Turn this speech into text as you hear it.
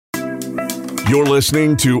You're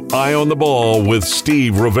listening to Eye on the Ball with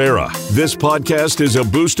Steve Rivera. This podcast is a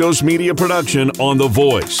Bustos Media production on The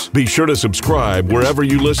Voice. Be sure to subscribe wherever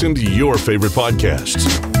you listen to your favorite podcasts.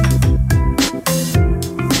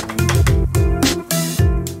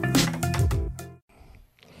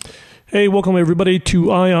 Hey, welcome everybody to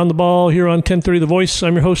Eye on the Ball here on 1030 The Voice.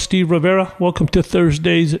 I'm your host, Steve Rivera. Welcome to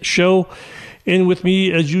Thursday's show. In with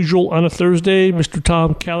me, as usual, on a Thursday, Mr.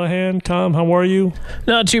 Tom Callahan. Tom, how are you?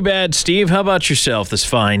 Not too bad, Steve. How about yourself this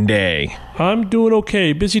fine day? I'm doing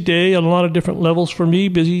okay. Busy day on a lot of different levels for me.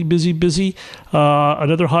 Busy.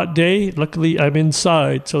 Another hot day. Luckily, I'm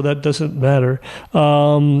inside, so that doesn't matter.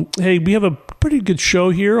 Hey, we have a pretty good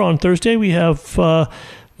show here on Thursday. We have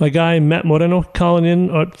my guy Matt Moreno calling in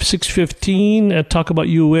at 6:15 talk about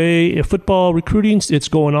UA football recruiting. It's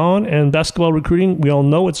going on, and basketball recruiting. We all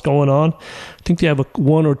know it's going on. I think they have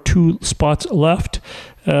one or two spots left,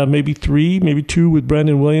 maybe three, maybe two, with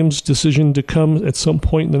Brandon Williams' decision to come at some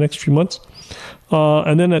point in the next few months.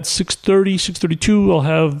 And then at 6:32, I'll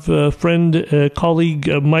have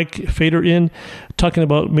colleague Mike Fader in talking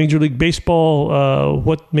about Major League Baseball,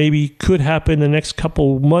 what maybe could happen in the next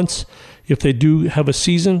couple months if they do have a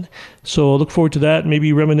season. So I look forward to that.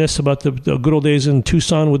 Maybe reminisce about the good old days in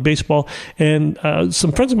Tucson with baseball. And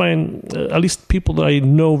some friends of mine, at least people that I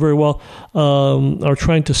know very well, are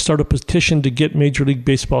trying to start a petition to get Major League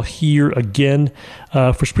Baseball here again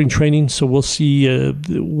for spring training. So we'll see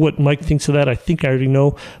what Mike thinks of that. I think I already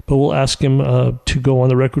know, but we'll ask him to go on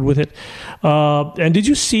the record with it. And did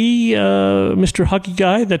you see, Mr. Hockey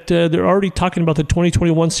Guy, that they're already talking about the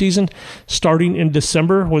 2021 season starting in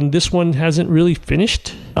December when this one hasn't really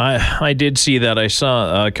finished? I did see that. I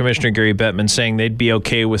saw Commissioner Gary Bettman saying they'd be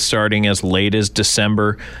okay with starting as late as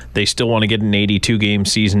December. They still want to get an 82-game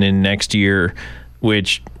season in next year,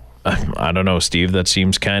 which, I don't know, Steve, that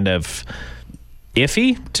seems kind of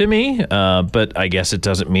iffy to me, but I guess it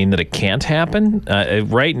doesn't mean that it can't happen.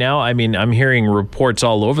 Right now, I mean, I'm hearing reports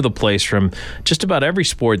all over the place from just about every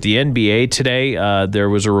sport. The NBA today, there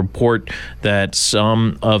was a report that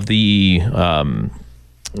some of the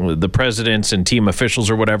presidents and team officials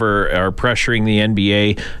or whatever are pressuring the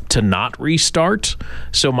NBA to not restart.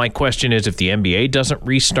 So my question is, if the NBA doesn't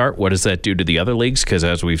restart, what does that do to the other leagues? Because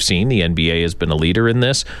as we've seen, the NBA has been a leader in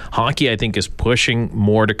this. Hockey, I think, is pushing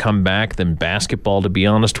more to come back than basketball, to be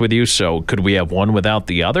honest with you. So could we have one without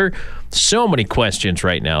the other? So many questions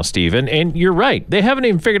right now, Steve. And you're right. They haven't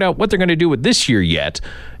even figured out what they're going to do with this year yet.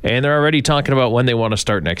 And they're already talking about when they want to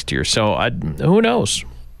start next year. So who knows?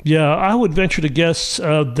 Yeah, I would venture to guess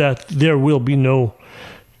that there will be no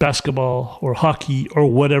basketball or hockey or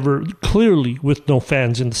whatever, clearly with no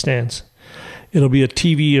fans in the stands. It'll be a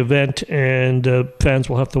TV event, and fans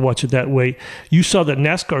will have to watch it that way. You saw that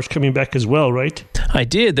NASCAR's coming back as well, right? I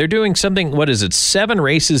did. They're doing something, 7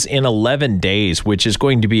 races in 11 days, which is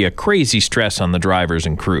going to be a crazy stress on the drivers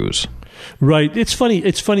and crews. Right. It's funny.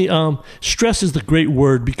 Stress is the great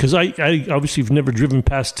word, because I obviously have never driven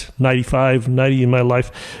past 90 in my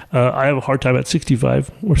life. I have a hard time at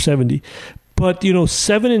 65 or 70. But,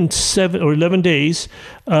 7 and 7 or 11 days,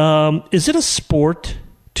 is it a sport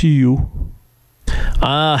to you?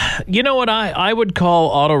 You know what? I would call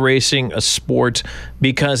auto racing a sport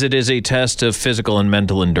because it is a test of physical and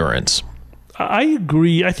mental endurance. I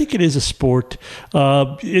agree. I think it is a sport.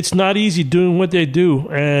 It's not easy doing what they do.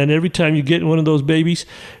 And every time you get one of those babies,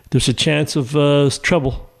 there's a chance of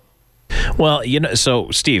trouble. Well,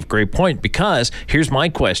 so Steve, great point, because here's my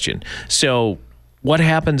question. So what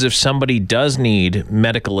happens if somebody does need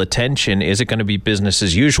medical attention? Is it going to be business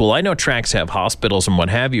as usual? I know tracks have hospitals and what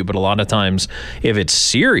have you, but a lot of times if it's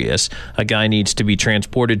serious, a guy needs to be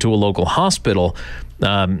transported to a local hospital.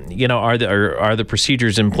 Are the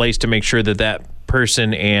procedures in place to make sure that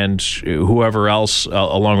person and whoever else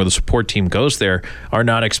along with the support team goes there are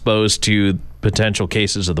not exposed to potential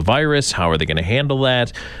cases of the virus? How are they going to handle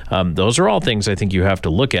that? Those are all things I think you have to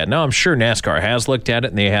look at. Now, I'm sure NASCAR has looked at it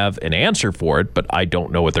and they have an answer for it, but I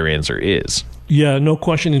don't know what their answer is. Yeah, no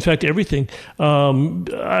question. In fact, everything.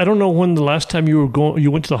 I don't know when the last time you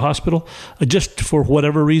went to the hospital, just for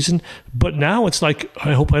whatever reason. But now it's like,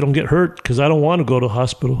 I hope I don't get hurt because I don't want to go to the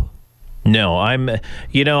hospital. No, I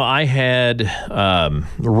had,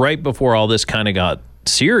 right before all this kind of got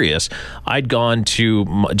serious, I'd gone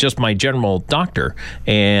to just my general doctor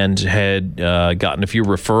and had gotten a few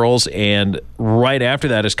referrals. And right after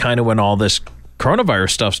that is kind of when all this coronavirus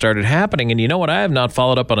stuff started happening. And you know what? I have not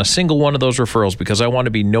followed up on a single one of those referrals because I want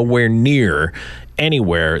to be nowhere near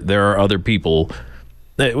anywhere there are other people.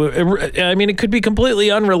 I mean, it could be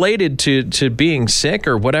completely unrelated to being sick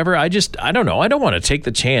or whatever. I don't know. I don't want to take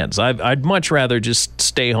the chance. I'd much rather just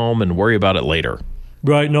stay home and worry about it later.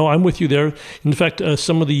 Right. No, I'm with you there. In fact,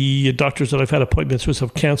 some of the doctors that I've had appointments with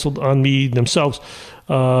have canceled on me themselves.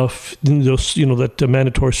 Those, that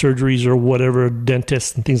mandatory surgeries or whatever,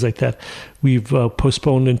 dentists and things like that. We've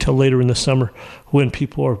postponed until later in the summer when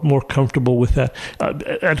people are more comfortable with that.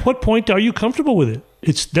 At what point are you comfortable with it?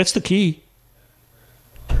 That's the key.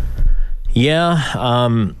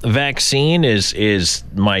 Yeah, vaccine is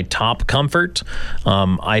my top comfort.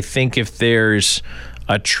 I think if there's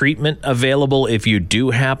a treatment available, if you do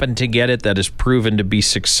happen to get it, that is proven to be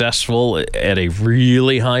successful at a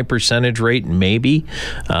really high percentage rate, maybe.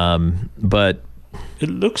 But it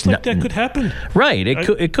looks like that could happen. Right,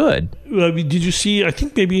 it could. Did you see, I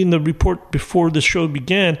think maybe in the report before the show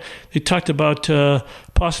began, they talked about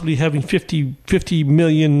possibly having 50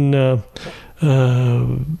 million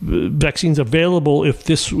vaccines available if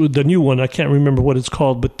the new one, I can't remember what it's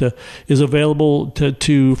called, but is available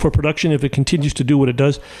for production if it continues to do what it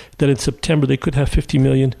does, that in September they could have 50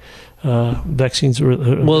 million vaccines.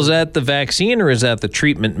 Well, is that the vaccine or is that the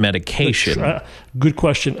treatment medication? Good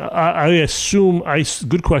question. I assume,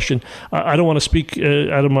 good question. I don't want to speak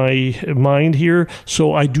out of my mind here,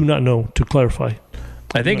 so I do not know, to clarify.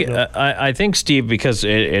 I think, Steve, because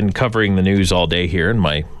in covering the news all day here and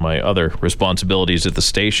my other responsibilities at the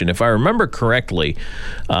station, if I remember correctly,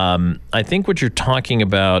 I think what you're talking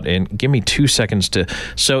about, and give me 2 seconds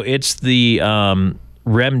so it's the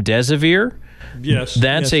remdesivir. Yes,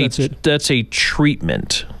 that's a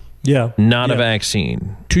treatment. Yeah, not a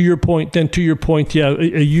vaccine. To your point, yeah, are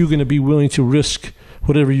you going to be willing to risk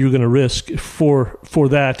whatever you're going to risk for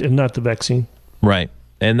that and not the vaccine? Right.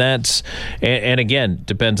 And that's, and again,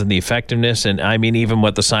 depends on the effectiveness, and I mean, even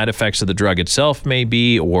what the side effects of the drug itself may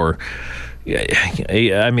be, or,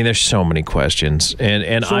 I mean, there's so many questions,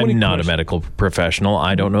 and I'm not a medical professional.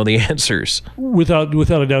 I don't know the answers. Without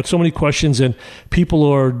a doubt, so many questions, and people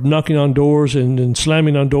are knocking on doors and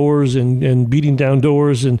slamming on doors and beating down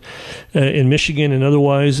doors and in Michigan and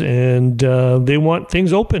otherwise, and they want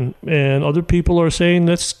things open. And other people are saying,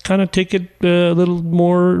 let's kind of take it a little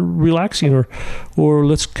more relaxing, or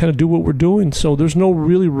let's kind of do what we're doing. So there's no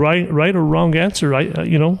really right or wrong answer.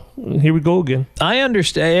 Here we go again. I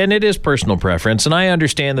understand, and it is personal preference, and I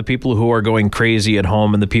understand the people who are going crazy at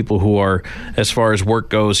home and the people who are, as far as work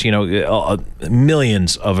goes,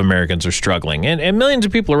 millions of Americans are struggling, and millions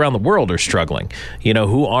of people around the world are struggling,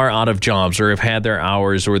 who are out of jobs or have had their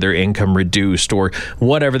hours or their income reduced or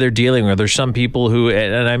whatever they're dealing with. There's some people who,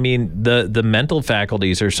 and I mean, the mental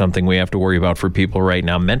faculties are something we have to worry about for people right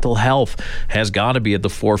now. Mental health has got to be at the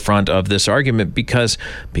forefront of this argument, because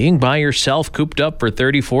being by yourself, cooped up for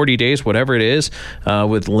 30, 40 days, whatever it is,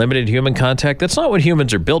 with limited human contact, that's not what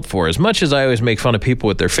humans are built for. As much as I always make fun of people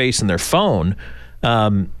with their face and their phone,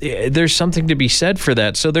 there's something to be said for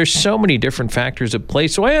that. So there's so many different factors at play.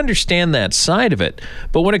 So I understand that side of it.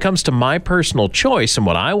 But when it comes to my personal choice and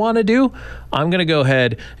what I want to do, I'm going to go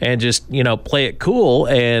ahead and just, play it cool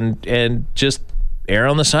and just err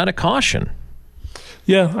on the side of caution.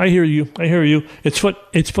 Yeah, I hear you. It's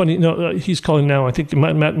funny. No, he's calling now. I think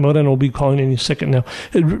Matt Moreno will be calling any second now.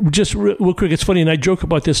 Just real quick, it's funny, and I joke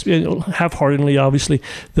about this half-heartedly, obviously,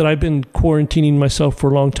 that I've been quarantining myself for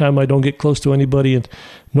a long time. I don't get close to anybody, and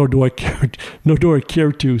nor do I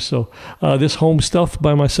care to. So this home stuff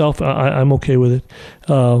by myself, I'm okay with it.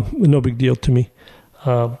 No big deal to me.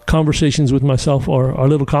 Conversations with myself are a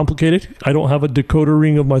little complicated. I don't have a decoder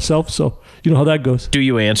ring of myself, so you know how that goes. Do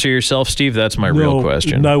you answer yourself, Steve? That's my real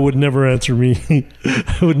question. No, I would never answer me.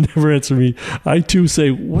 I too say,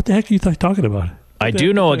 what the heck are you talking about? I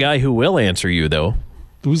do know a guy who will answer you, though.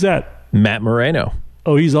 Who's that? Matt Moreno.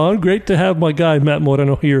 Oh, he's on? Great to have my guy, Matt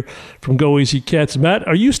Moreno, here from Go Easy Cats. Matt,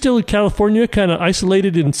 are you still in California, kind of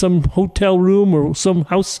isolated in some hotel room or some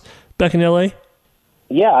house back in L.A.?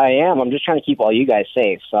 Yeah, I am. I'm just trying to keep all you guys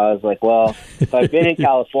safe. So I was like, well, if I've been in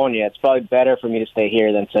California, it's probably better for me to stay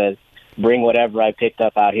here than to bring whatever I picked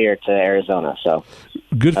up out here to Arizona. So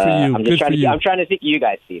good for you. I'm trying to think of you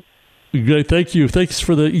guys, Steve. Great, thank you. Thanks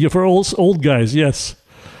for old guys, yes,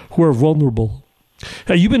 who are vulnerable.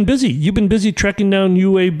 You've been busy. You've been busy tracking down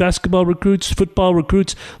UA basketball recruits, football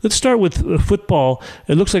recruits. Let's start with football.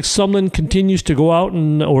 It looks like Sumlin continues to go out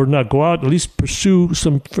or not go out, at least pursue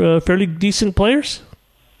some fairly decent players.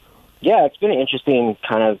 Yeah, it's been an interesting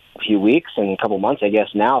kind of few weeks and a couple months, I guess,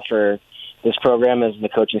 now for this program as the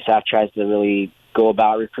coaching staff tries to really go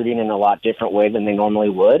about recruiting in a lot different way than they normally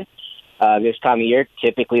would. This time of year,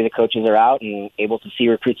 typically the coaches are out and able to see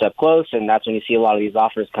recruits up close, and that's when you see a lot of these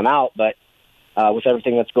offers come out. But with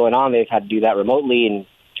everything that's going on, they've had to do that remotely, and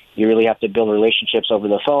you really have to build relationships over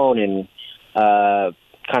the phone and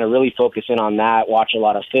kind of really focus in on that, watch a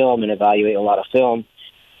lot of film and evaluate a lot of film.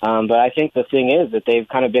 But I think the thing is that they've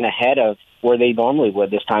kind of been ahead of where they normally would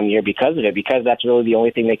this time of year because of it, because that's really the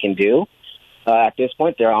only thing they can do. At this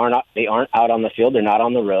point, they aren't out on the field. They're not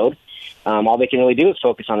on the road. All they can really do is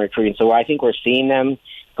focus on recruiting. So I think we're seeing them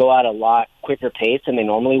go at a lot quicker pace than they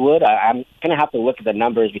normally would. I'm going to have to look at the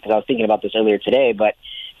numbers because I was thinking about this earlier today, but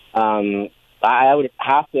I would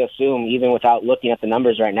have to assume, even without looking at the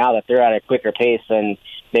numbers right now, that they're at a quicker pace than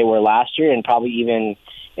they were last year and probably even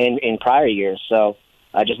in prior years. So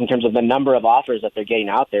just in terms of the number of offers that they're getting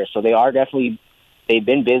out there. So they've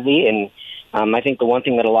been busy, and I think the one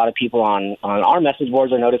thing that a lot of people on our message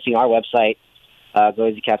boards are noticing, our website,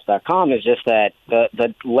 GoAZCats.com, is just that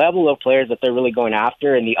the level of players that they're really going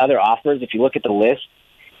after and the other offers, if you look at the list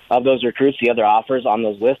of those recruits, the other offers on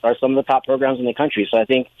those lists are some of the top programs in the country. So I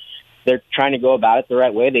think they're trying to go about it the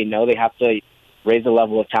right way. They know they have to raise the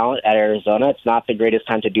level of talent at Arizona. It's not the greatest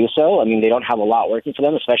time to do so. I mean, they don't have a lot working for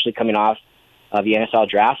them, especially coming off of the NFL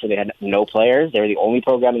draft, where they had no players. They were the only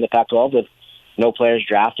program in the Pac-12 with no players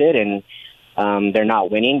drafted, and they're not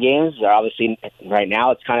winning games. They're obviously, right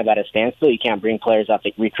now, it's kind of at a standstill. You can't bring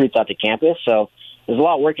recruits out to campus. So there's a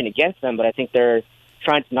lot working against them, but I think they're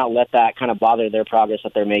trying to not let that kind of bother their progress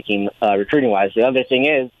that they're making recruiting-wise. The other thing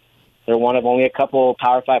is they're one of only a couple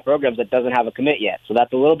Power 5 programs that doesn't have a commit yet. So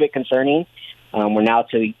that's a little bit concerning. We're now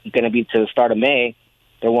going to be to the start of May.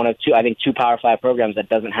 They're one of two Power 5 programs that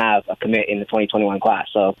doesn't have a commit in the 2021 class.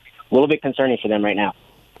 So a little bit concerning for them right now.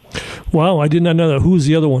 Wow, I did not know that. Who's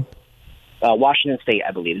the other one? Washington State,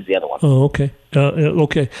 I believe, is the other one. Oh, okay.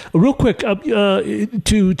 Okay. Real quick,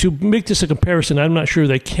 to make this a comparison, I'm not sure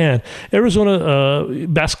they can. Arizona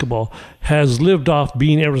basketball has lived off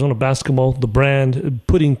being Arizona basketball, the brand,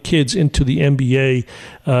 putting kids into the NBA.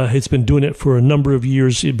 It's been doing it for a number of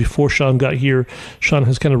years. Before Sean got here, Sean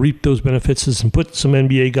has kind of reaped those benefits and put some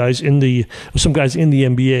guys in the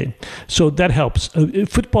NBA. So that helps.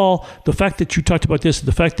 Football, the fact that you talked about this,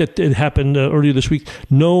 the fact that it happened earlier this week,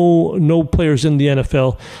 no players in the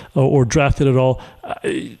NFL or drafted at all.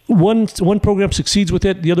 One program succeeds with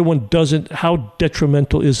it, the other one doesn't. How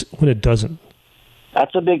detrimental is when it doesn't?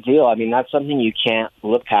 That's a big deal. I mean, that's something you can't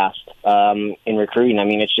look past in recruiting. I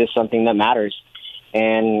mean, it's just something that matters.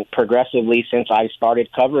 And progressively, since I started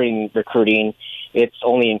covering recruiting, it's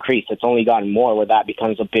only increased. It's only gotten more where that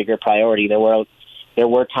becomes a bigger priority. There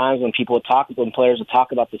were times when players would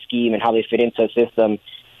talk about the scheme and how they fit into a system.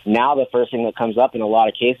 Now the first thing that comes up in a lot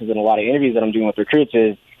of cases and a lot of interviews that I'm doing with recruits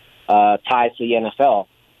is ties to the NFL.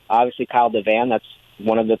 Obviously, Kyle DeVan, that's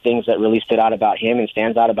one of the things that really stood out about him and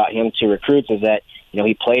stands out about him to recruits is that,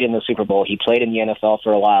 he played in the Super Bowl. He played in the NFL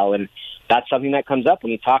for a while, and that's something that comes up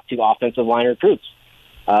when you talk to offensive line recruits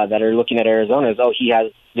that are looking at Arizona is, he has,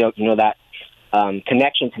 that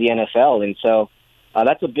connection to the NFL. And so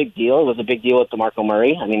that's a big deal. It was a big deal with DeMarco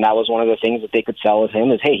Murray. I mean, that was one of the things that they could sell with him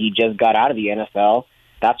is, hey, he just got out of the NFL.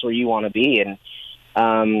 That's where you want to be. And,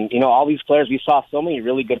 all these players, we saw so many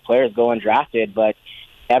really good players go undrafted, but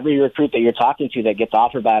every recruit that you're talking to that gets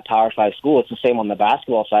offered by a Power 5 school, it's the same on the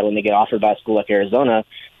basketball side. When they get offered by a school like Arizona,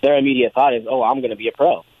 their immediate thought is, I'm going to be a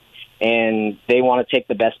pro. And they want to take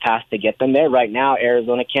the best path to get them there. Right now,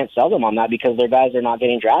 Arizona can't sell them on that because their guys are not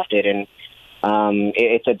getting drafted. And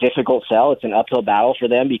it's a difficult sell. It's an uphill battle for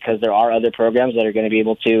them because there are other programs that are going to be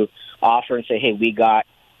able to offer and say, hey, we got,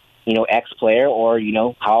 X player or,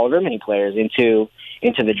 however many players into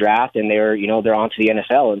the draft, and they're on to the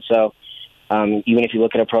NFL. And so even if you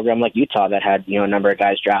look at a program like Utah that had, a number of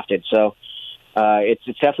guys drafted. So it's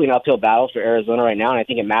definitely an uphill battle for Arizona right now, and I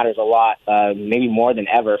think it matters a lot, maybe more than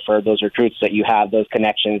ever, for those recruits that you have those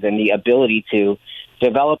connections and the ability to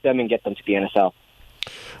develop them and get them to the NFL.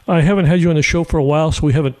 I haven't had you on the show for a while, so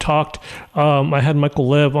we haven't talked. I had Michael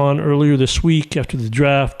Lev on earlier this week after the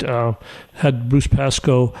draft, had Bruce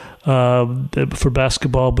Pascoe for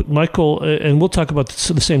basketball. But Michael, and we'll talk about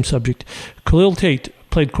the same subject. Khalil Tate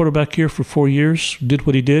played quarterback here for 4 years, did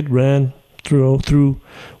what he did, ran through,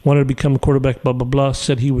 wanted to become a quarterback, blah, blah, blah,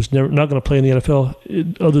 said he was not going to play in the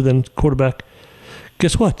NFL other than quarterback.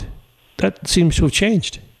 Guess what? That seems to have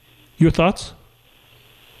changed. Your thoughts?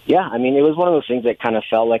 Yeah, I mean, it was one of those things that kind of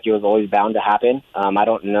felt like it was always bound to happen. I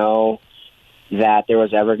don't know that there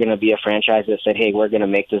was ever going to be a franchise that said, hey, we're going to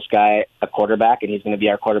make this guy a quarterback and he's going to be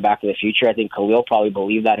our quarterback of the future. I think Khalil probably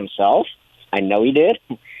believed that himself. I know he did.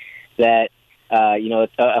 That,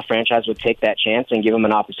 a franchise would take that chance and give him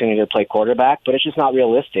an opportunity to play quarterback, but it's just not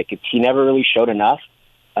realistic. He never really showed enough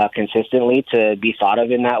consistently to be thought of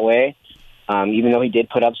in that way. Even though he did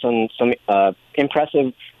put up some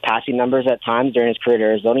impressive passing numbers at times during his career at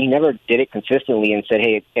Arizona, he never did it consistently and said,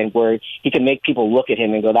 hey, and where he could make people look at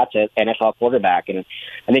him and go, that's an NFL quarterback. And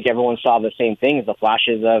I think everyone saw the same things, the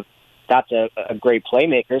flashes of that's a great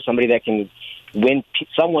playmaker, somebody that can win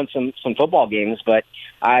someone some football games. But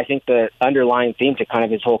I think the underlying theme to kind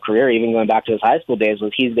of his whole career, even going back to his high school days,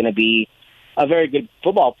 was he's going to be a very good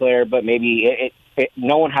football player, but maybe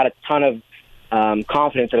no one had a ton of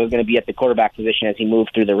confidence that it was going to be at the quarterback position as he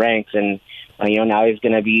moved through the ranks. And, now he's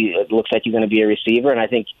going to be, it looks like he's going to be a receiver. And I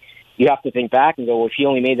think you have to think back and go, well, if he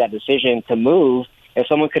only made that decision to move, if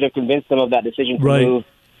someone could have convinced him of that decision to move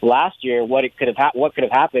last year, what could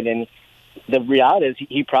have happened? And the reality is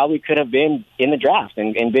he probably could have been in the draft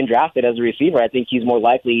and been drafted as a receiver. I think he's more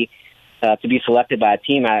likely to be selected by a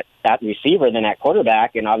team at receiver than at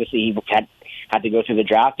quarterback. And obviously he had to go through the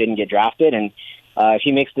draft, didn't get drafted. And if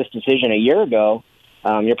he makes this decision a year ago,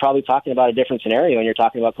 you're probably talking about a different scenario, and you're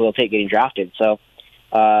talking about Khalil Tate getting drafted. So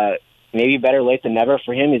maybe better late than never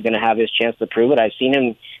for him. He's going to have his chance to prove it. I've seen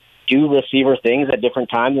him do receiver things at different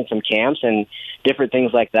times in some camps and different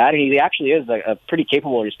things like that. And he actually is a pretty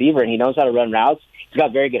capable receiver, and he knows how to run routes. He's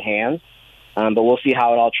got very good hands. But we'll see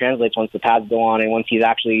how it all translates once the pads go on and once he's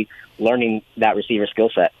actually learning that receiver skill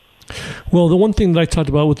set. Well, the one thing that I talked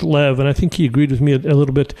about with Lev, and I think he agreed with me a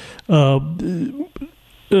little bit,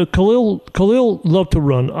 Khalil loved to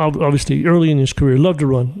run, obviously, early in his career, loved to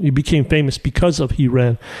run. He became famous because he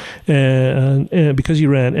ran, and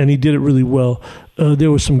he did it really well. There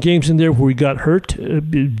were some games in there where he got hurt,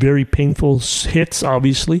 very painful hits,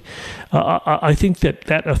 obviously. I think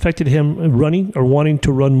that affected him running or wanting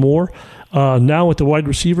to run more. Now at the wide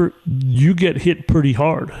receiver, you get hit pretty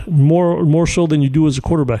hard, more so than you do as a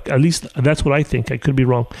quarterback. At least that's what I think. I could be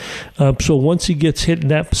wrong. So once he gets hit in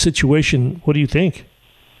that situation, what do you think?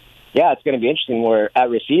 Yeah, it's going to be interesting where at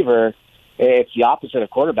receiver, it's the opposite of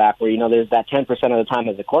quarterback, where, there's that 10% of the time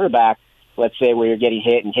as a quarterback, let's say, where you're getting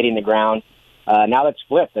hit and hitting the ground. Now that's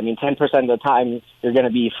flipped. 10% of the time you're going to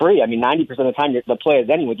be free. 90% of the time the play is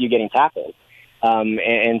ending with you getting tackled.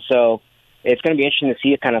 And so it's going to be interesting to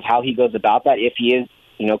see kind of how he goes about that, if he is,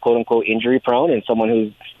 quote unquote injury prone and someone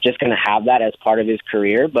who's just going to have that as part of his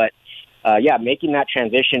career. But making that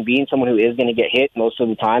transition, being someone who is going to get hit most of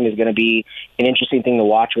the time, is going to be an interesting thing to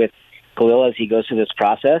watch with Khalil as he goes through this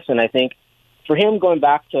process. And I think for him, going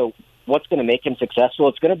back to what's going to make him successful,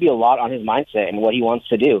 it's going to be a lot on his mindset and what he wants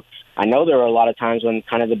to do. I know there were a lot of times when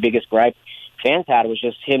kind of the biggest gripe fans had was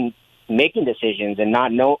just him making decisions and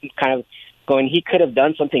not going, he could have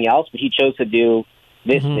done something else, but he chose to do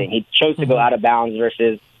this thing. He chose to go out of bounds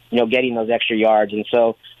versus, getting those extra yards. And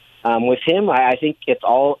so with him, I think it's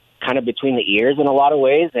all kind of between the ears in a lot of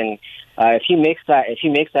ways. And if he makes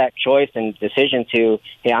that choice and decision to,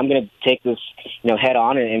 hey, I'm going to take this, head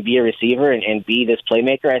on and be a receiver and be this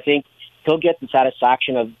playmaker, I think he'll get the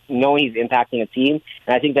satisfaction of knowing he's impacting a team.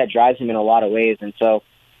 And I think that drives him in a lot of ways. And so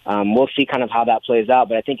we'll see kind of how that plays out.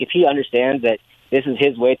 But I think if he understands that this is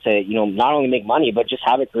his way to, not only make money, but just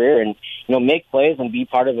have a career and, make plays and be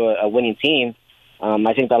part of a winning team,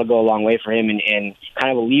 I think that'll go a long way for him and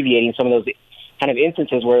kind of alleviating some of those kind of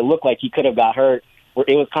instances where it looked like he could have got hurt, where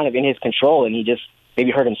it was kind of in his control and he just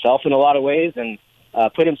maybe hurt himself in a lot of ways and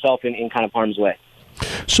put himself in kind of harm's way.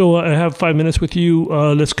 So I have 5 minutes with you.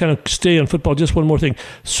 Let's kind of stay on football. Just one more thing.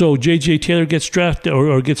 So J.J. Taylor gets drafted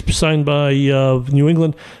or gets signed by New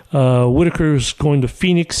England. Whitaker's going to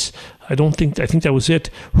Phoenix. I think that was it.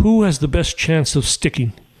 Who has the best chance of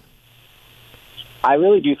sticking? I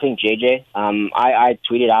really do think J.J. I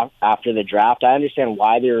tweeted out after the draft. I understand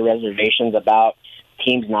why there are reservations about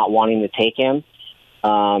teams not wanting to take him.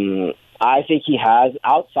 I think he has,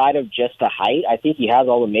 outside of just the height, I think he has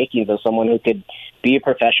all the makings of someone who could be a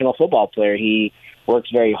professional football player. He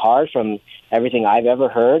works very hard from everything I've ever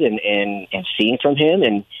heard and seen from him.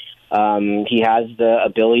 And he has the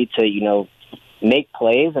ability to, make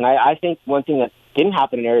plays. And I think one thing that didn't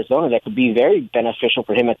happen in Arizona that could be very beneficial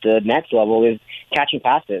for him at the next level is catching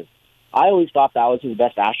passes. I always thought that was his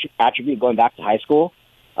best attribute going back to high school.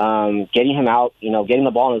 Getting him out, getting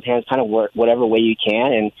the ball in his hands kind of whatever way you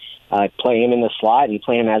can and play him in the slot and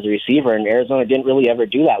play him as a receiver. And Arizona didn't really ever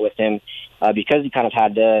do that with him because he kind of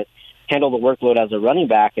had to handle the workload as a running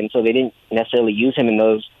back. And so they didn't necessarily use him in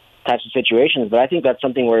those types of situations. But I think that's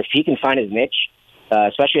something where if he can find his niche,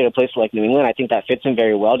 especially at a place like New England, I think that fits him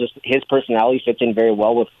very well. Just his personality fits in very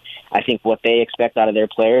well with, I think, what they expect out of their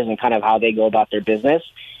players and kind of how they go about their business.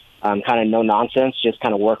 Kind of no nonsense, just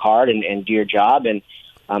kind of work hard and do your job. And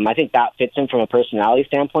I think that fits him from a personality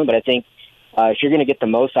standpoint. But I think if you're going to get the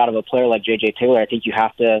most out of a player like J.J. Taylor, I think you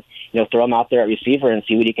have to throw him out there at receiver and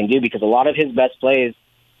see what he can do, because a lot of his best plays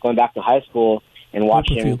going back to high school and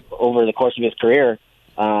watching him over the course of his career,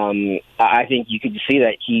 I think you could see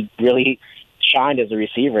that he really shined as a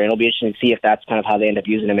receiver, and it'll be interesting to see if that's kind of how they end up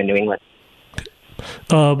using him in New England.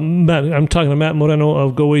 Matt, I'm talking to Matt Moreno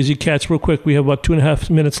of Go AZ Cats. Real quick, we have about 2.5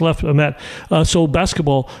 minutes left, Matt. So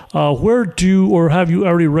basketball, where have you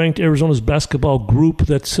already ranked Arizona's basketball group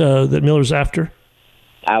that Miller's after?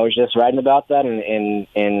 I was just writing about that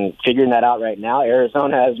and figuring that out right now.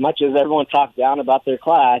 Arizona, as much as everyone talked down about their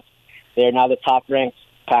class, they're now the top-ranked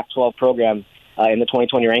Pac-12 program in the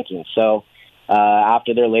 2020 rankings. So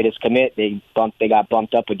after their latest commit, they got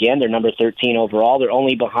bumped up again. They're number 13 overall. They're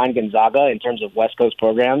only behind Gonzaga in terms of West Coast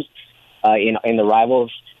programs in the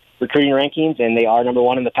Rivals recruiting rankings, and they are number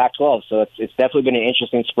 1 in the Pac-12. So it's definitely been an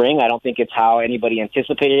interesting spring. I don't think it's how anybody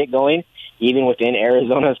anticipated it going, even within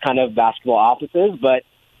Arizona's kind of basketball offices, but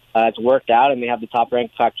it's worked out, and they have the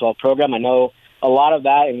top-ranked Pac-12 program. I know a lot of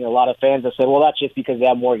that, and a lot of fans have said, well, that's just because they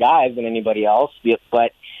have more guys than anybody else.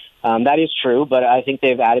 But that is true, but I think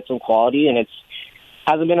they've added some quality, and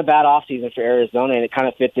hasn't been a bad offseason for Arizona, and it kind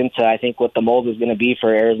of fits into, I think, what the mold is going to be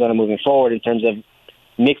for Arizona moving forward in terms of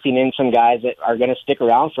mixing in some guys that are going to stick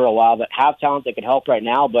around for a while, that have talent that could help right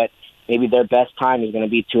now, but maybe their best time is going to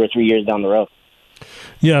be 2 or 3 years down the road.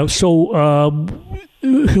 Yeah, so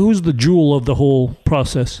who's the jewel of the whole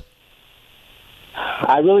process?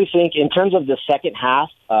 I really think in terms of the second half,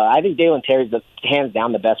 I think Dalen Terry's hands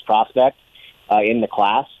down the best prospect in the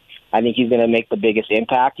class. I think he's going to make the biggest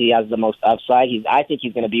impact. He has the most upside. I think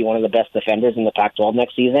he's going to be one of the best defenders in the Pac-12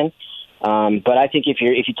 next season. But I think if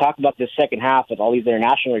you talk about this second half with all these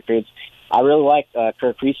international recruits, I really like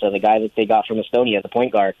Kirk Risa, the guy that they got from Estonia, the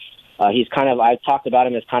point guard. I talked about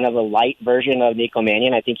him as kind of a light version of Nico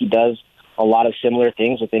Mannion. I think he does a lot of similar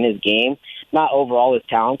things within his game. Not overall as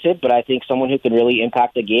talented, but I think someone who can really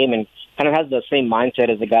impact the game and kind of has the same mindset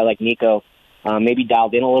as a guy like Nico. Maybe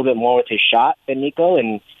dialed in a little bit more with his shot than Nico,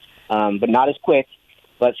 but not as quick.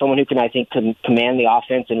 But someone who can, I think, command the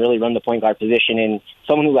offense and really run the point guard position, and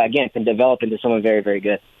someone who, again, can develop into someone very, very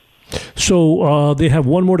good. So they have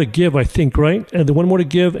one more to give, I think, right? And the one more to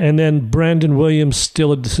give, and then Brandon Williams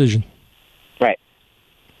still a decision. Right.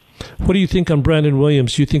 What do you think on Brandon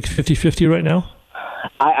Williams? Do you think 50-50 right now?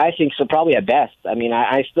 I think so, probably at best. I mean,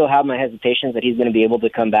 I still have my hesitations that he's going to be able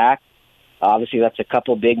to come back. Obviously, that's a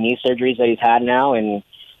couple big knee surgeries that he's had now and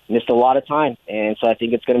missed a lot of time. And so I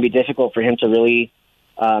think it's going to be difficult for him to really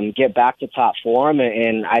get back to top form.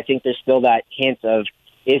 And I think there's still that hint of,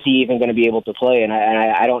 is he even going to be able to play? And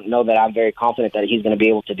I don't know that I'm very confident that he's going to be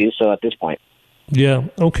able to do so at this point. Yeah,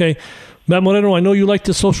 okay. Matt Moreno, I know you like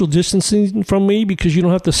the social distancing from me because you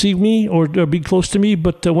don't have to see me or be close to me,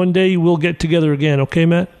 but one day we'll get together again. Okay,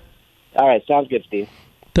 Matt? All right, sounds good, Steve.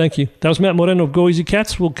 Thank you. That was Matt Moreno of Go AZ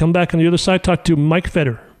Cats. We'll come back on the other side, talk to Mike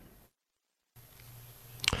Fetter.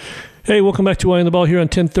 Hey, welcome back to Eye on the Ball here on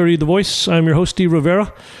 1030 The Voice. I'm your host, Steve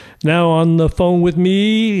Rivera. Now on the phone with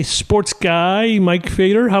me, sports guy, Mike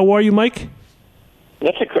Fetter. How are you, Mike?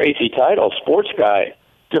 That's a crazy title, sports guy.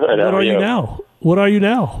 Good. What are you now? What are you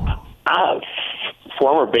now?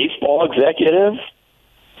 Former baseball executive.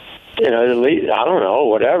 You know, I don't know,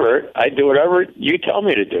 whatever. I do whatever you tell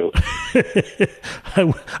me to do.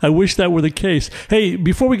 I wish that were the case. Hey,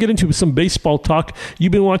 before we get into some baseball talk,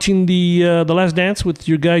 you've been watching the Last Dance with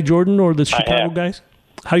your guy Jordan or the Chicago guys?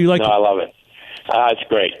 How you like it? I love it. It's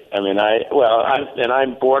great. I mean,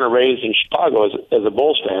 I'm born and raised in Chicago as a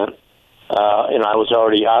Bulls fan. And I was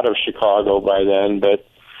already out of Chicago by then, but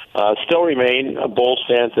still remain a Bulls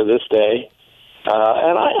fan to this day.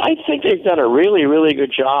 And I think they've done a really, really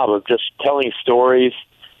good job of just telling stories.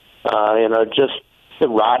 Just the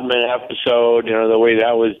Rodman episode, the way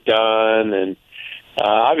that was done. And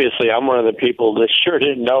obviously I'm one of the people that sure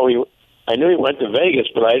didn't know I knew he went to Vegas,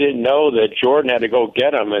 but I didn't know that Jordan had to go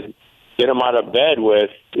get him and get him out of bed with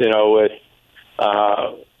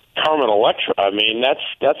Carmen Electra. I mean, that's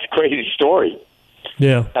a crazy story.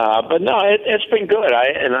 Yeah. But no, it's been good.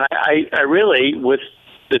 I really, with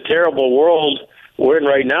the terrible world we're in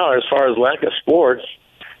right now, as far as lack of sports,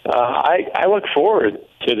 I look forward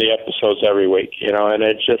to the episodes every week. And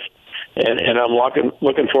it's just, and I'm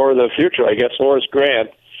looking forward to the future. I guess Horace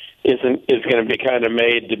Grant is going to be kind of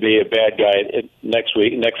made to be a bad guy next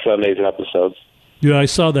Sunday's episodes. Yeah, I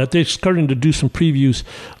saw that. They're starting to do some previews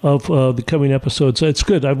of the coming episodes. It's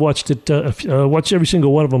good. I've watched it. Watched every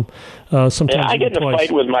single one of them. Sometimes I get in a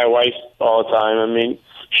fight with my wife all the time. I mean,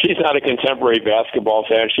 she's not a contemporary basketball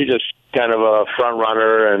fan. She's just kind of a front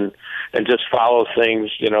runner and just follows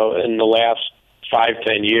things, in the last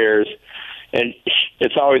 5-10 years. And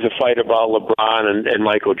it's always a fight about LeBron and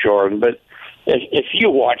Michael Jordan. But if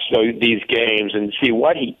you watch these games and see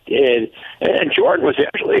what he did, and Jordan was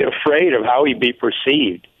actually afraid of how he'd be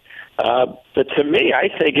perceived. But to me, I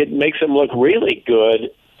think it makes him look really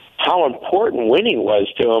good how important winning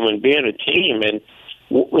was to him and being a team. And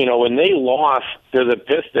when they lost to the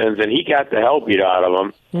Pistons and he got the hell beat out of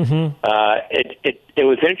them, it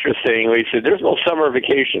was interesting. He said, "There's no summer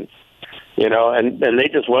vacations," and they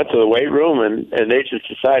just went to the weight room and they just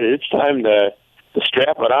decided it's time to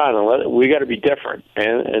strap it on and we got to be different.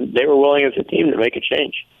 And they were willing as a team to make a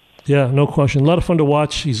change. Yeah, no question. A lot of fun to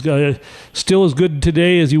watch. He's still as good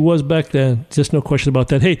today as he was back then. Just no question about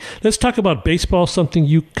that. Hey, let's talk about baseball, something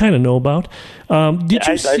you kind of know about. I've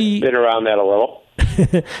been around that a little.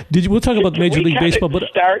 We'll talk about Major League Baseball. But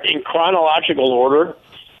start in chronological order.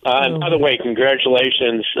 And by the way,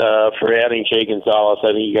 congratulations for adding Jay Gonzalez.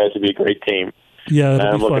 I think you guys would be a great team. Yeah,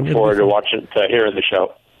 I'm looking forward to hearing the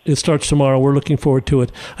show. It starts tomorrow. We're looking forward to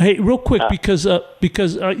it. Hey, real quick, because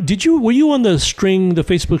were you on the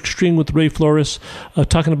Facebook string with Ray Flores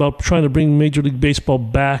talking about trying to bring Major League Baseball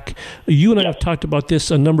back? You and I have talked about this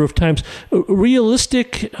a number of times.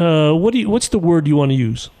 Realistic. What's the word you want to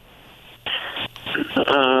use?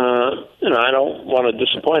 I don't want to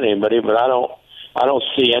disappoint anybody, but I don't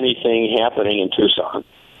see anything happening in Tucson.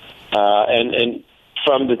 And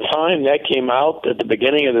from the time that came out at the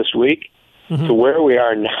beginning of this week to where we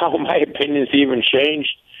are now, my opinion's even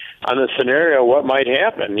changed on the scenario what might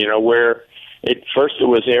happen. Where first it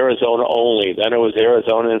was Arizona only, then it was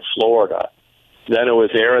Arizona and Florida, then it was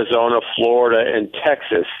Arizona, Florida, and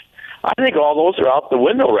Texas. I think all those are out the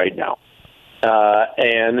window right now.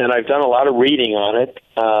 And I've done a lot of reading on it,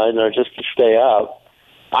 just to stay up.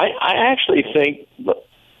 I actually think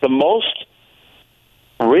the most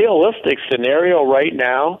realistic scenario right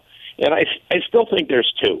now, and I still think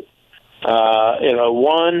there's two.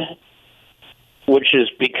 One, which is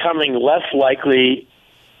becoming less likely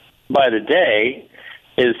by the day,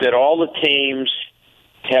 is that all the teams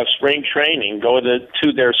have spring training, go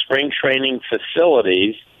to their spring training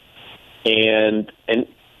facilities, and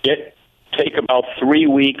take about 3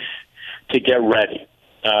 weeks to get ready,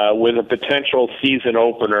 with a potential season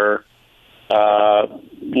opener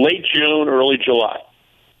late June, early July.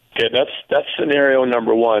 Okay, that's scenario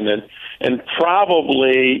number one, and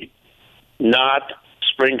probably not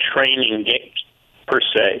spring training games per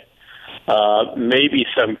se. Maybe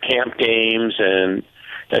some camp games and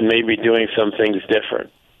maybe doing some things different.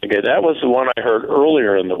 Okay, that was the one I heard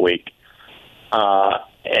earlier in the week,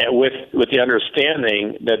 with the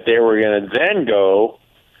understanding that they were going to then go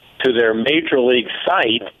to their major league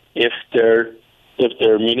site if their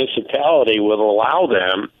municipality would allow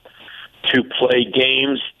them to play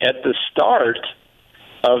games at the start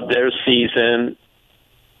of their season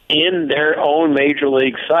in their own major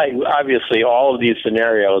league site. Obviously, all of these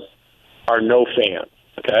scenarios are no fans.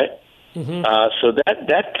 Okay, so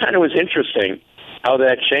that kind of was interesting how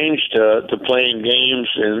that changed to playing games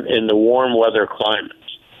in the warm weather climates.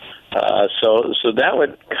 So that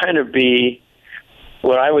would kind of be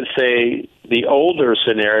what I would say the older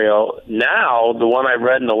scenario. Now, the one I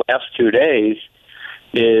read in the last 2 days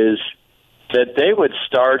is that they would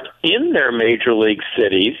start in their major league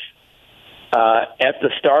cities at the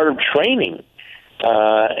start of training.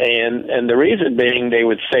 And the reason being they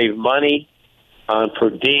would save money on per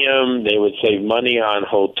diem, they would save money on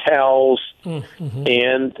hotels,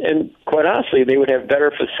 and quite honestly, they would have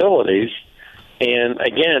better facilities. And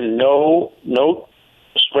again, no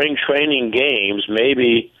spring training games,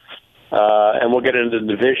 maybe, and we'll get into the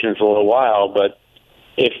divisions in a little while, but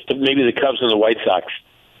if maybe the Cubs and the White Sox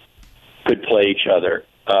could play each other,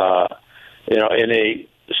 in a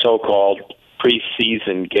so-called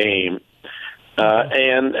preseason game.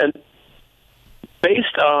 And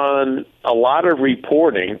based on a lot of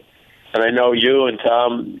reporting, and I know you and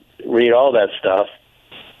Tom read all that stuff,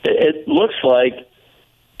 it looks like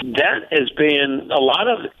that is being, a lot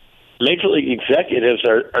of Major League executives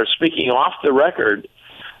are speaking off the record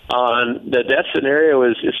on that scenario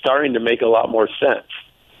is starting to make a lot more sense.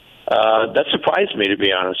 That surprised me, to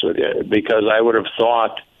be honest with you, because I would have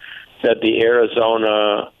thought that the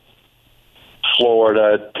Arizona,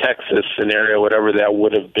 Florida, Texas scenario, whatever that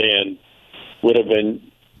would have been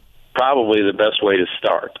probably the best way to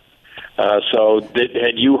start.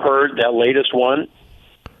 Had you heard that latest one?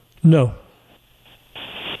 No.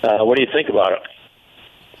 What do you think about it?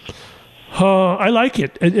 I like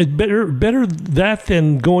it. Better that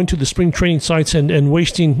than going to the spring training sites and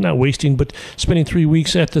but spending 3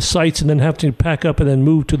 weeks at the sites and then having to pack up and then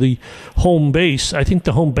move to the home base. I think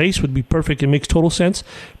the home base would be perfect. It makes total sense.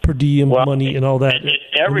 Per diem, money, and all that.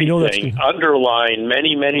 Everything, underlined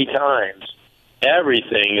many, many times,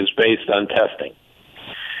 everything is based on testing.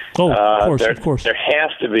 Oh, of course. There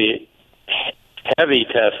has to be heavy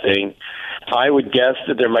testing. I would guess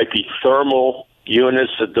that there might be thermal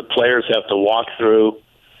units that the players have to walk through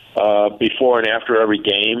before and after every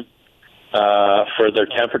game. for their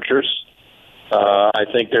temperatures. I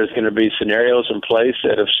think there's going to be scenarios in place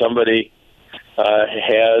that if somebody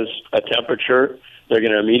has a temperature, they're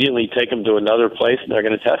going to immediately take them to another place and they're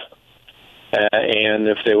going to test them. And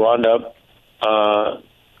if they wound up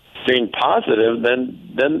being positive,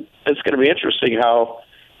 then it's going to be interesting how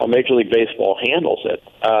Major League Baseball handles it.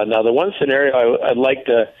 Now, the one scenario I'd like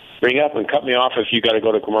to bring up, and cut me off if you got to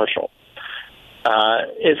go to commercial,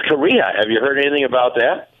 is Korea. Have you heard anything about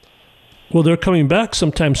that? Well, they're coming back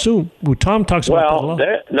sometime soon. Tom talks about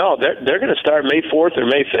that a lot. They're going to start May 4th or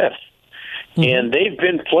May 5th. Mm-hmm. And they've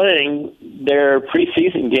been playing their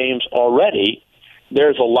preseason games already.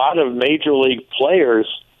 There's a lot of Major League players,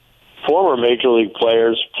 former Major League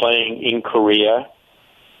players, playing in Korea.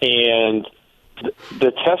 And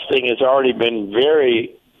the testing has already been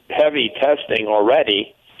very heavy testing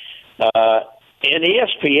already. And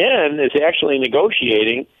ESPN is actually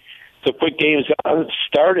negotiating to put games on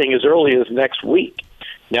starting as early as next week.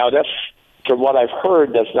 Now, that's, from what I've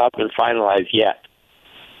heard, that's not been finalized yet.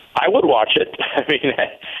 I would watch it. I mean,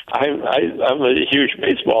 I'm a huge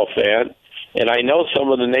baseball fan, and I know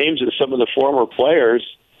some of the names of some of the former players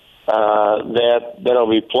that'll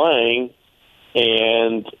be playing,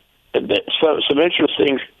 and some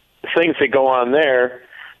interesting things that go on there.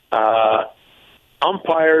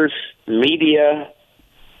 Umpires, media,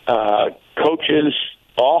 coaches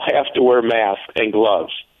all have to wear masks and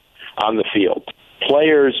gloves on the field.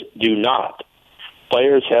 Players do not.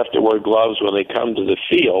 Players have to wear gloves when they come to the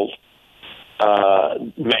field,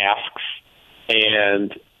 masks,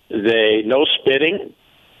 and no spitting,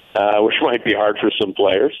 which might be hard for some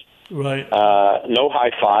players. Right. No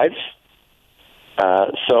high fives.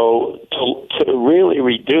 So to really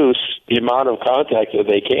reduce the amount of contact that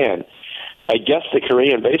they can, I guess the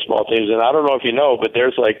Korean baseball teams, and I don't know if you know, but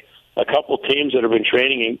there's like a couple teams that have been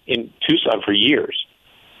training in Tucson for years.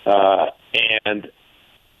 And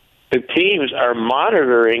the teams are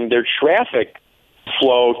monitoring their traffic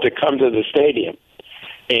flow to come to the stadium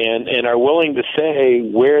and are willing to say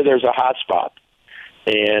where there's a hot spot.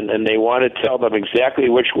 And they want to tell them exactly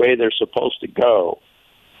which way they're supposed to go.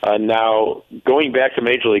 Now, going back to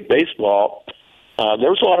Major League Baseball, there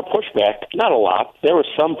was a lot of pushback. Not a lot. There was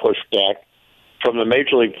some pushback from the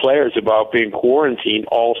Major League players about being quarantined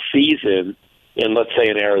all season in, let's say,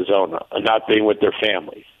 in Arizona, and not being with their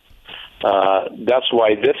families. That's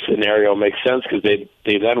why this scenario makes sense, because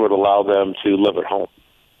they then would allow them to live at home.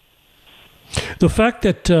 The fact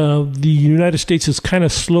that the United States is kind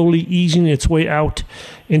of slowly easing its way out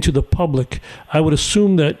into the public, I would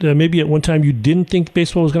assume that maybe at one time you didn't think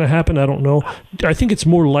baseball was going to happen. I don't know. I think it's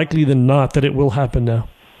more likely than not that it will happen now.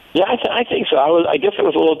 Yeah, I think so. I guess I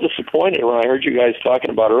was a little disappointed when I heard you guys talking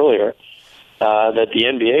about earlier that the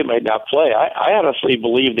NBA might not play. I honestly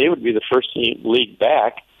believe they would be the first league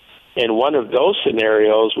back, and one of those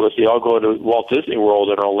scenarios was they all go to Walt Disney World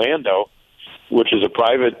in Orlando, which is a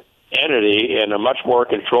private entity in a much more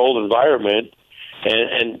controlled environment,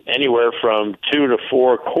 and anywhere from 2 to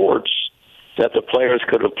 4 courts that the players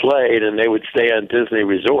could have played, and they would stay on Disney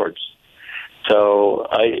resorts. So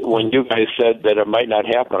when you guys said that it might not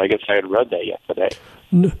happen, I guess I had read that yesterday.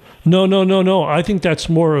 No. I think that's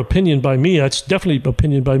more opinion by me. That's definitely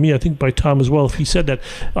opinion by me. I think by Tom as well, if he said that.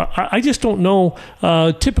 I just don't know.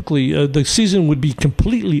 Typically, the season would be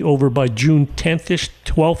completely over by June 10th-ish,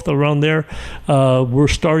 12th, around there. We're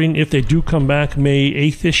starting, if they do come back, May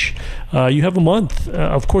 8th-ish. You have a month.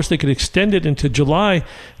 Of course, they could extend it into July,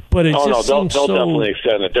 but it just seems they'll definitely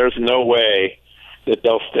extend it. There's no way that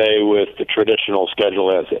they'll stay with the traditional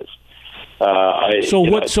schedule as is. I'm sure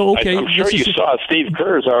you saw Steve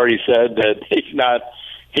Kerr's already said that he's not.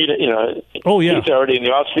 He's already in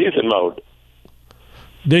the off-season mode.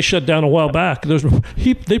 They shut down a while back. They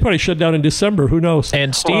probably shut down in December. Who knows?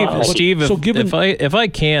 And Steve, if I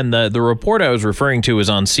can, the report I was referring to is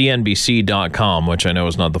on CNBC.com, which I know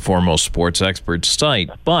is not the foremost sports expert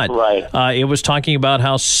site, but it was talking about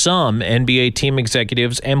how some NBA team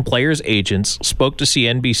executives and players' agents spoke to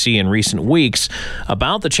CNBC in recent weeks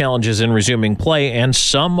about the challenges in resuming play, and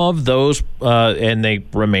some of those, and they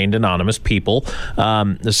remained anonymous people,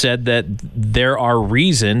 said that there are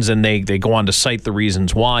reasons, and they go on to cite the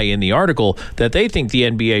reasons why in the article, that they think the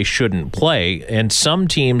NBA shouldn't play, and some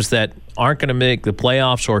teams that aren't going to make the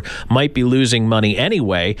playoffs or might be losing money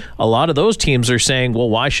anyway, a lot of those teams are saying, well,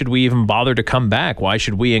 why should we even bother to come back? Why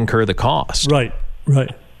should we incur the cost? Right.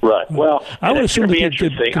 Well, I would assume be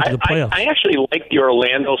interesting. I actually like the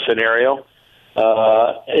Orlando scenario.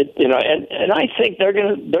 And I think they're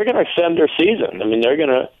gonna extend their season. I mean, they're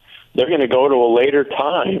gonna go to a later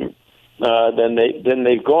time than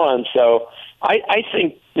they've gone. So I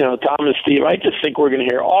think Tom and Steve, I just think we're going to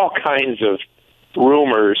hear all kinds of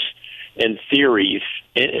rumors and theories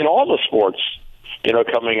in all the sports,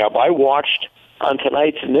 coming up. I watched on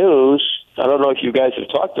tonight's news, I don't know if you guys have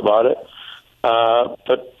talked about it,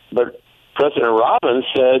 but President Robbins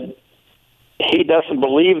said he doesn't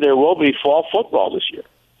believe there will be fall football this year.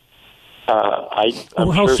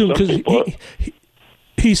 How soon? Because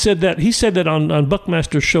he said that on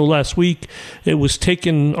Buckmaster's show last week. It was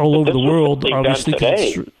taken all over the world. Obviously,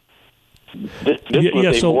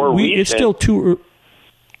 it's still too.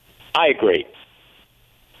 I agree.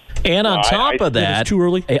 And on top of that, it's too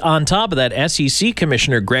early. On top of that, SEC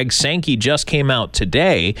Commissioner Greg Sankey just came out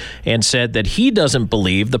today and said that he doesn't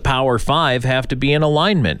believe the Power Five have to be in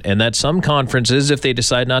alignment, and that some conferences, if they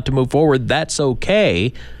decide not to move forward, that's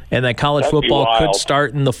okay. And that college football could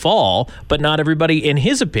start in the fall, but not everybody, in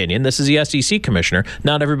his opinion, this is the SEC commissioner,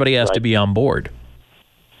 not everybody has to be on board.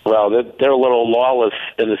 Well, they're a little lawless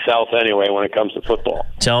in the South anyway when it comes to football.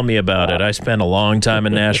 Tell me about it. I spent a long time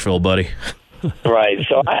in Nashville, buddy. Right.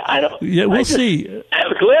 So I don't. Yeah, we'll see.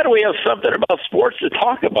 I'm glad we have something about sports to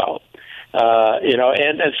talk about.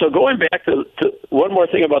 And so going back to one more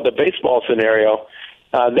thing about the baseball scenario,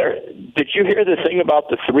 did you hear the thing about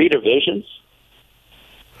the 3 divisions?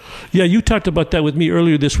 Yeah, you talked about that with me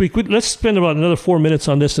earlier this week. Let's spend about another 4 minutes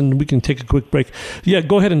on this, and we can take a quick break. Yeah,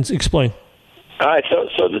 go ahead and explain. All right,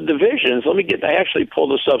 so the divisions. I actually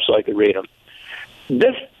pulled this up so I could read them.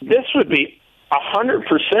 This would be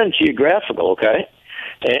 100% geographical, okay?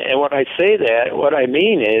 And when I say that, what I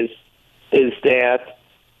mean is that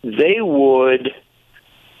they would,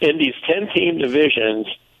 in these 10-team divisions,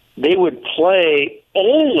 they would play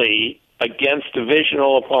only against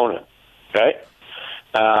divisional opponents, okay?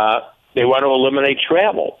 They want to eliminate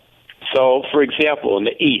travel. So, for example, in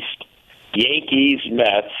the East, Yankees,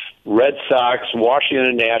 Mets, Red Sox,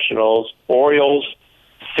 Washington Nationals, Orioles,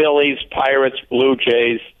 Phillies, Pirates, Blue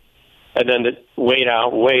Jays, and then way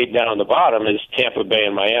down the bottom is Tampa Bay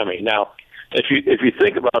and Miami. Now, if you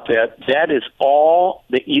think about that, that is all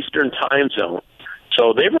the Eastern time zone.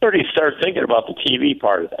 So they've already started thinking about the TV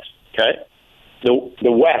part of this. Okay,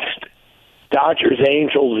 the West: Dodgers,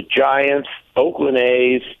 Angels, Giants, Oakland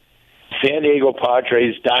A's, San Diego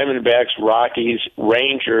Padres, Diamondbacks, Rockies,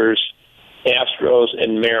 Rangers, Astros,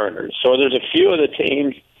 and Mariners. So there's a few of the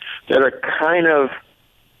teams that are kind of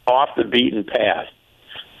off the beaten path.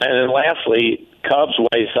 And then lastly, Cubs,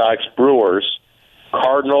 White Sox, Brewers,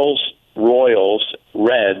 Cardinals, Royals,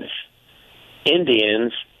 Reds,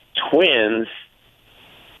 Indians, Twins,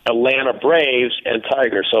 Atlanta Braves, and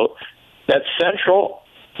Tigers. So that's Central.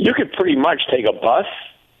 You could pretty much take a bus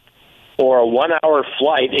or a 1-hour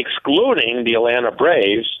flight, excluding the Atlanta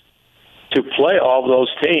Braves, to play all those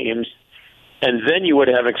teams, and then you would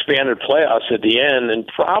have expanded playoffs at the end and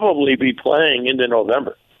probably be playing into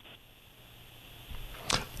November.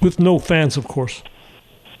 With no fans, of course.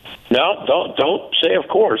 No, don't say of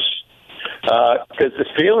course, because the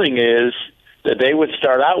feeling is that they would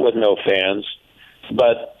start out with no fans,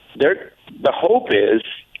 but the hope is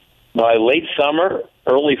by late summer,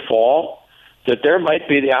 early fall, that there might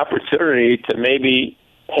be the opportunity to maybe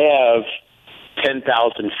have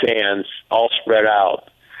 10,000 fans all spread out.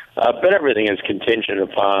 But everything is contingent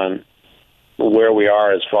upon where we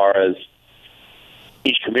are as far as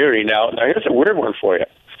each community. Now here's a weird one for you.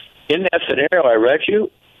 In that scenario I read you,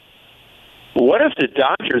 what if the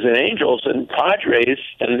Dodgers and Angels and Padres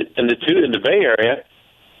and the two in the Bay Area,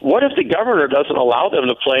 what if the governor doesn't allow them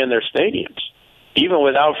to play in their stadiums, even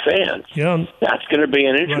without fans? Yeah, that's going to be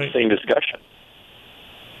an interesting discussion.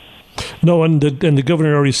 No, and the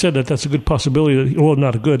governor already said that that's a good possibility. Well,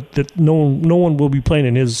 not a good, that no one will be playing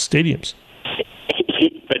in his stadiums.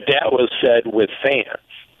 But that was said with fans.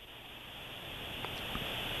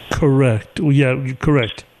 Correct. Yeah,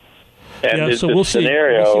 correct. And so the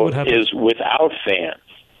scenario is without fans.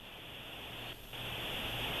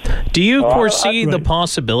 Do you foresee the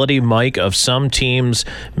possibility, Mike, of some teams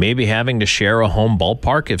maybe having to share a home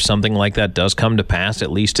ballpark if something like that does come to pass,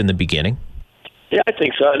 at least in the beginning? Yeah, I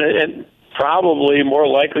think so, and probably more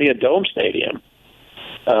likely a dome stadium.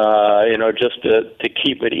 Just to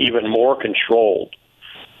keep it even more controlled.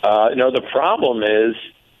 The problem is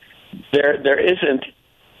there isn't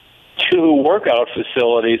 2 workout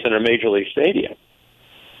facilities in a major league stadium.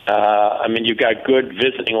 You've got good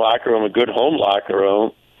visiting locker room, a good home locker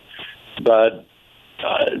room, but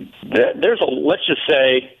let's just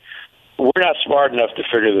say we're not smart enough to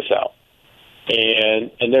figure this out.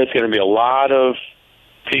 And there's going to be a lot of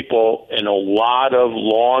people and a lot of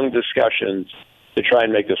long discussions to try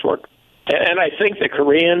and make this work. And I think the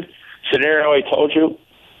Korean scenario I told you,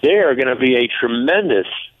 they are going to be a tremendous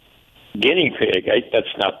guinea pig.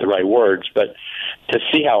 That's not the right words, but to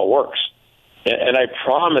see how it works. And I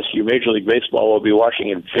promise you, Major League Baseball will be watching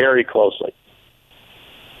it very closely.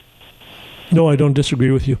 No, I don't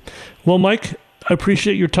disagree with you. Well, Mike, I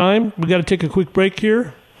appreciate your time. We got to take a quick break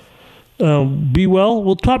here. Be well.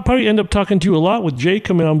 We'll probably end up talking to you a lot with Jay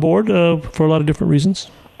coming on board for a lot of different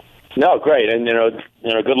reasons. No, great, and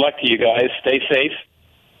good luck to you guys. Stay safe.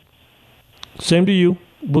 Same to you.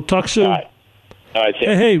 We'll talk soon. All right.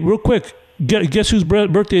 Hey, real quick. Guess whose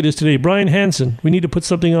birthday it is today? Brian Hansen. We need to put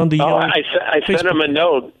something on the. I sent him a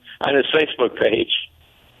note on his Facebook page.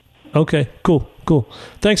 Okay, cool.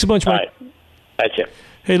 Thanks a bunch, Mike. All right. That's it.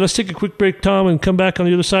 Hey, let's take a quick break, Tom, and come back on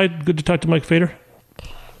the other side. Good to talk to Mike Fader.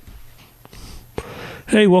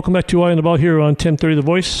 Hey, welcome back to Eye on the Ball here on 1030 The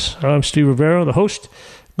Voice. I'm Steve Rivera, the host.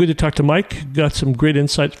 Good to talk to Mike. Got some great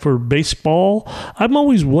insights for baseball. I'm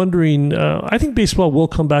always wondering, I think baseball will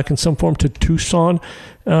come back in some form to Tucson.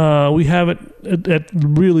 We have it at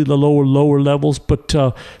really the lower levels, but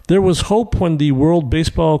there was hope when the World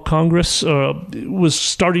Baseball Congress was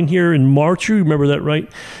starting here in March. You remember that, right?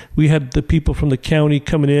 We had the people from the county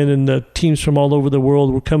coming in, and the teams from all over the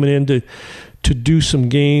world were coming in to do some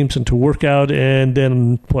games and to work out, and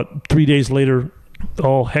then 3 days later,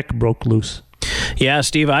 all heck broke loose. Yeah,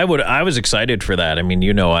 Steve, I was excited for that. I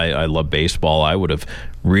mean, I love baseball. I would have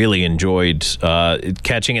really enjoyed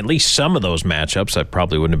catching at least some of those matchups. I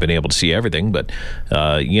probably wouldn't have been able to see everything, but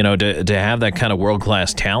to have that kind of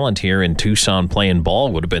world-class talent here in Tucson playing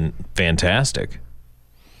ball would have been fantastic.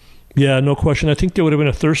 Yeah, no question. I think there would have been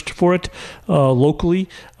a thirst for it locally.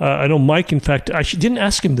 I know Mike, in fact, I didn't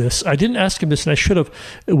ask him this. And I should have,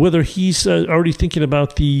 whether he's already thinking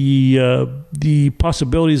about the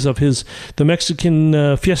possibilities of the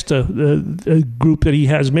Mexican Fiesta group that he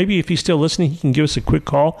has. Maybe if he's still listening, he can give us a quick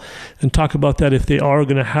call and talk about that, if they are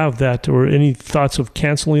going to have that, or any thoughts of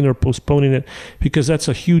canceling or postponing it, because that's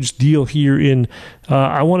a huge deal here in,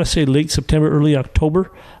 I want to say, late September, early October.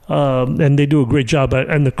 And they do a great job.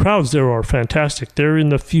 And the crowds there are fantastic. They're in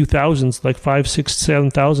the few thousands, like 5, 6,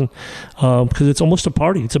 7,000, because it's almost a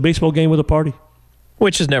party. It's a baseball game with a party.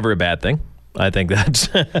 Which is never a bad thing. I think that's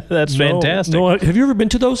fantastic. No, have you ever been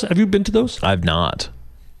to those? Have you been to those? I've not.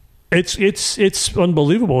 It's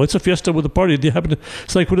unbelievable. It's a fiesta with a party.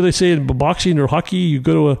 It's like, what do they say in boxing or hockey? You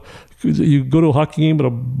go to a hockey game, but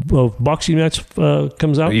a boxing match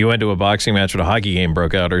comes out. You went to a boxing match, but a hockey game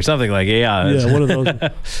broke out, or something like yeah, one of those.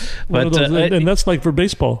 And that's like for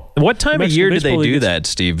baseball. What time of year do they do that,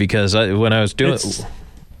 Steve? Because when I was doing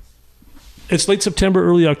it's late September,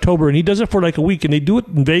 early October, and he does it for like a week. And they do it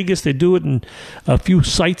in Vegas. They do it in a few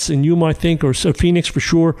sites in Yuma, I think, or Phoenix for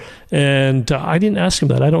sure. And I didn't ask him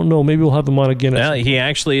that. I don't know. Maybe we'll have him on again. Yeah, he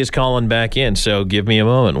actually is calling back in, so give me a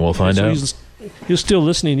moment. We'll find out. He's still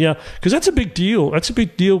listening, yeah, because that's a big deal. That's a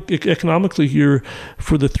big deal economically here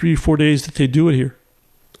for the 3 or 4 days that they do it here.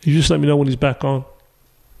 You just let me know when he's back on.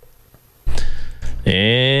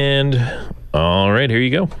 And all right, here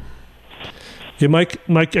you go. Hey, Mike,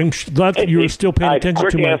 I'm glad that you're still paying attention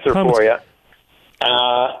to my answer comments. For you.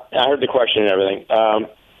 I heard the question and everything.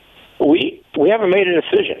 We haven't made a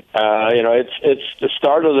decision. It's the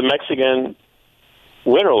start of the Mexican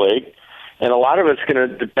Winter League, and a lot of it's going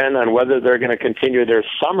to depend on whether they're going to continue their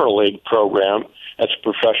summer league program as a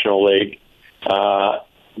professional league.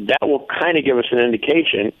 That will kind of give us an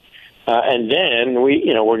indication, and then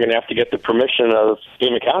we're going to have to get the permission of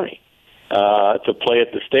Yuma County to play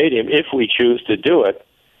at the stadium if we choose to do it.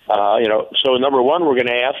 So number one, we're going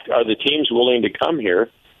to ask, are the teams willing to come here?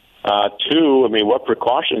 Two, what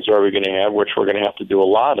precautions are we going to have, which we're going to have to do a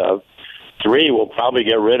lot of. Three, we'll probably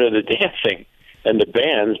get rid of the dancing and the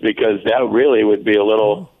bands, because that really would be a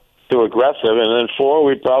little too aggressive. And then four,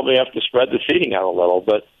 we'd probably have to spread the seating out a little.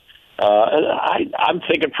 But I'm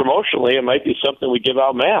thinking promotionally, it might be something we give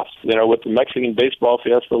out masks, with the Mexican Baseball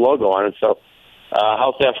Fiesta logo on it. So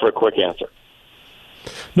how's that for a quick answer?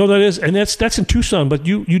 No, that is, and that's in Tucson. But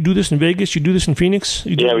you do this in Vegas. You do this in Phoenix.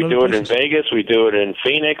 We do it in Vegas. We do it in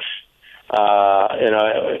Phoenix.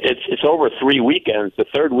 It's over 3 weekends. The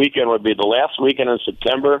third weekend would be the last weekend in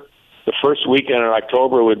September. The first weekend in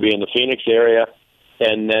October would be in the Phoenix area,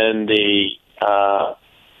 and then the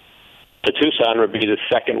Tucson would be the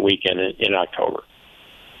second weekend in October.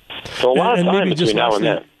 So a lot of time between now and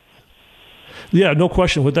then. Yeah, no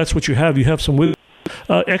question. But that's what you have. You have some.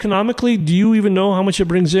 Economically, do you even know how much it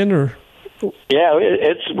brings in, or? Yeah,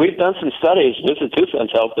 we've done some studies. Visit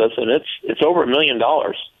Tucson's helped us, and it's over $1 million,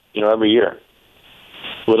 every year,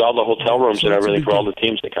 with all the hotel rooms and everything for all the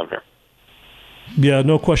teams that come here. Yeah,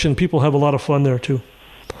 no question. People have a lot of fun there too.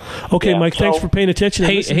 Okay, Mike, thanks for paying attention.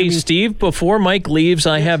 Hey, Steve, before Mike leaves,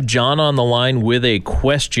 I have John on the line with a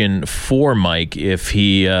question for Mike if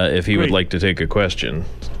he would like to take a question.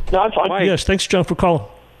 No, I'm fine. Mike. Yes, thanks, John, for calling.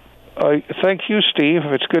 Thank you, Steve.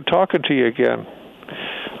 It's good talking to you again.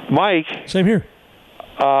 Mike. Same here.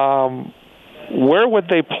 Where would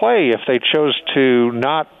they play if they chose to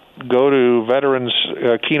not go to Veterans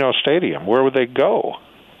Keno Stadium? Where would they go?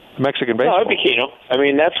 Mexican baseball. No, it'd be Keno. I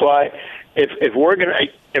mean, that's why if we're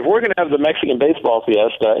gonna have the Mexican baseball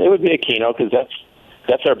fiesta, it would be a Keno because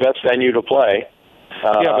that's our best venue to play.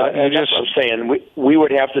 But that's what I'm saying. We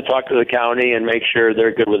would have to talk to the county and make sure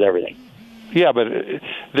they're good with everything. Yeah, but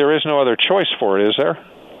there is no other choice for it, is there?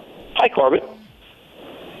 Hi, Corbett.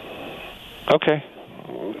 Okay.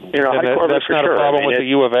 That's not a problem with the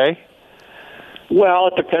U of A? Well,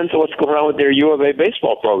 it depends on what's going on with their U of A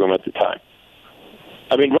baseball program at the time.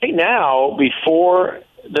 I mean, right now, before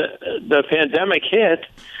the pandemic hit,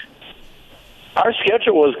 our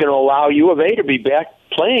schedule was going to allow U of A to be back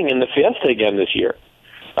playing in the Fiesta again this year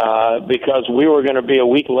because we were going to be a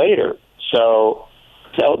week later. So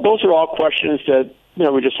those are all questions that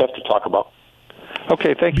we just have to talk about.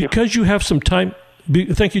 Okay, thank you. Because you have some time.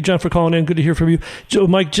 Thank you, John, for calling in. Good to hear from you. So,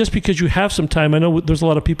 Mike, just because you have some time, I know there's a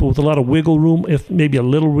lot of people with a lot of wiggle room, if maybe a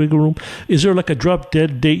little wiggle room. Is there like a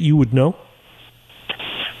drop-dead date you would know?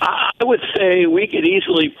 I would say we could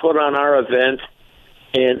easily put on our event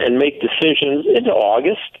and make decisions into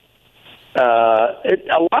August.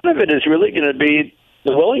 A lot of it is really going to be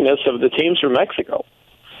the willingness of the teams from Mexico.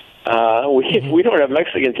 If we don't have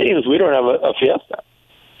Mexican teams, we don't have a fiesta.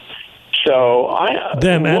 So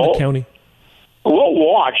them and the county. We'll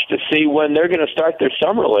watch to see when they're going to start their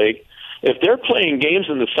summer league. If they're playing games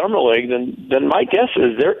in the summer league, then my guess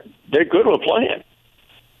is they're good with playing.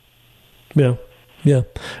 Yeah,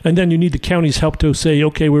 and then you need the county's help to say,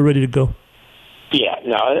 okay, we're ready to go. Yeah,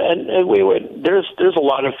 no, and we would. There's a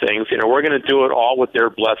lot of things. We're going to do it all with their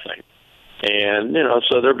blessing, and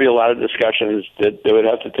so there'll be a lot of discussions that would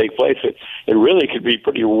have to take place. It really could be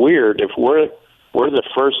pretty weird if we're the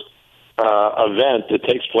first event that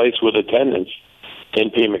takes place with attendance in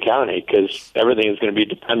Pima County, because everything is going to be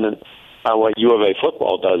dependent on what U of A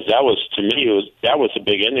football does. That was, to me, that was a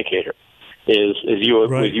big indicator. Is U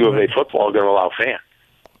of A football going to allow fans?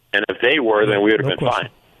 And if they were, then we would have been fine.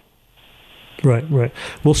 Right.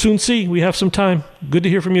 We'll soon see. We have some time. Good to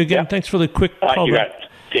hear from you again. Yeah. Thanks for the quick call back.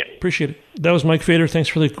 Yeah. Appreciate it. That was Mike Fader. Thanks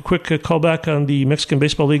for the quick call back on the Mexican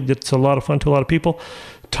Baseball League. That's a lot of fun to a lot of people.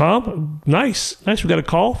 Tom, nice. We got a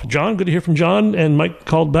call. John, good to hear from John. And Mike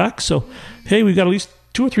called back. So, hey, we've got at least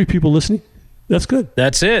 2 or 3 people listening. That's good.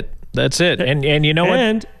 That's it. And you know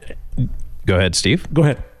what? Go ahead, Steve. Go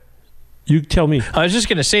ahead. You tell me. I was just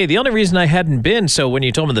going to say, the only reason I hadn't been, so when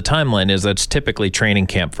you told me the timeline is that's typically training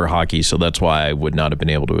camp for hockey, so that's why I would not have been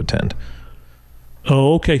able to attend.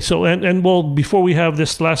 Oh, okay. So, and well, before we have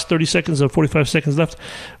this last 30 seconds or 45 seconds left,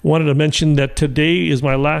 wanted to mention that today is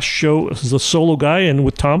my last show as a solo guy, and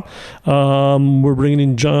with Tom, we're bringing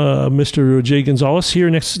in Mr. Jay Gonzalez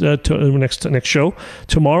here next show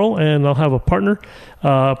tomorrow, and I'll have a partner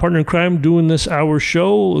in crime doing this hour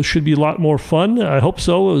show. It should be a lot more fun. I hope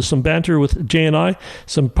so. There's some banter with Jay and I,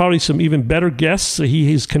 probably some even better guests.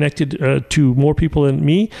 He's connected to more people than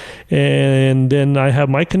me, and then I have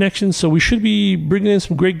my connections. So we should be bringing in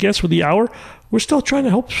some great guests for the hour. We're still trying to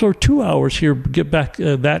hope for 2 hours here, get back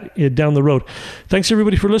that down the road. Thanks,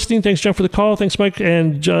 everybody, for listening. Thanks, John, for the call. Thanks, Mike,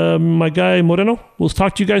 and my guy, Moreno. We'll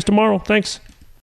talk to you guys tomorrow. Thanks.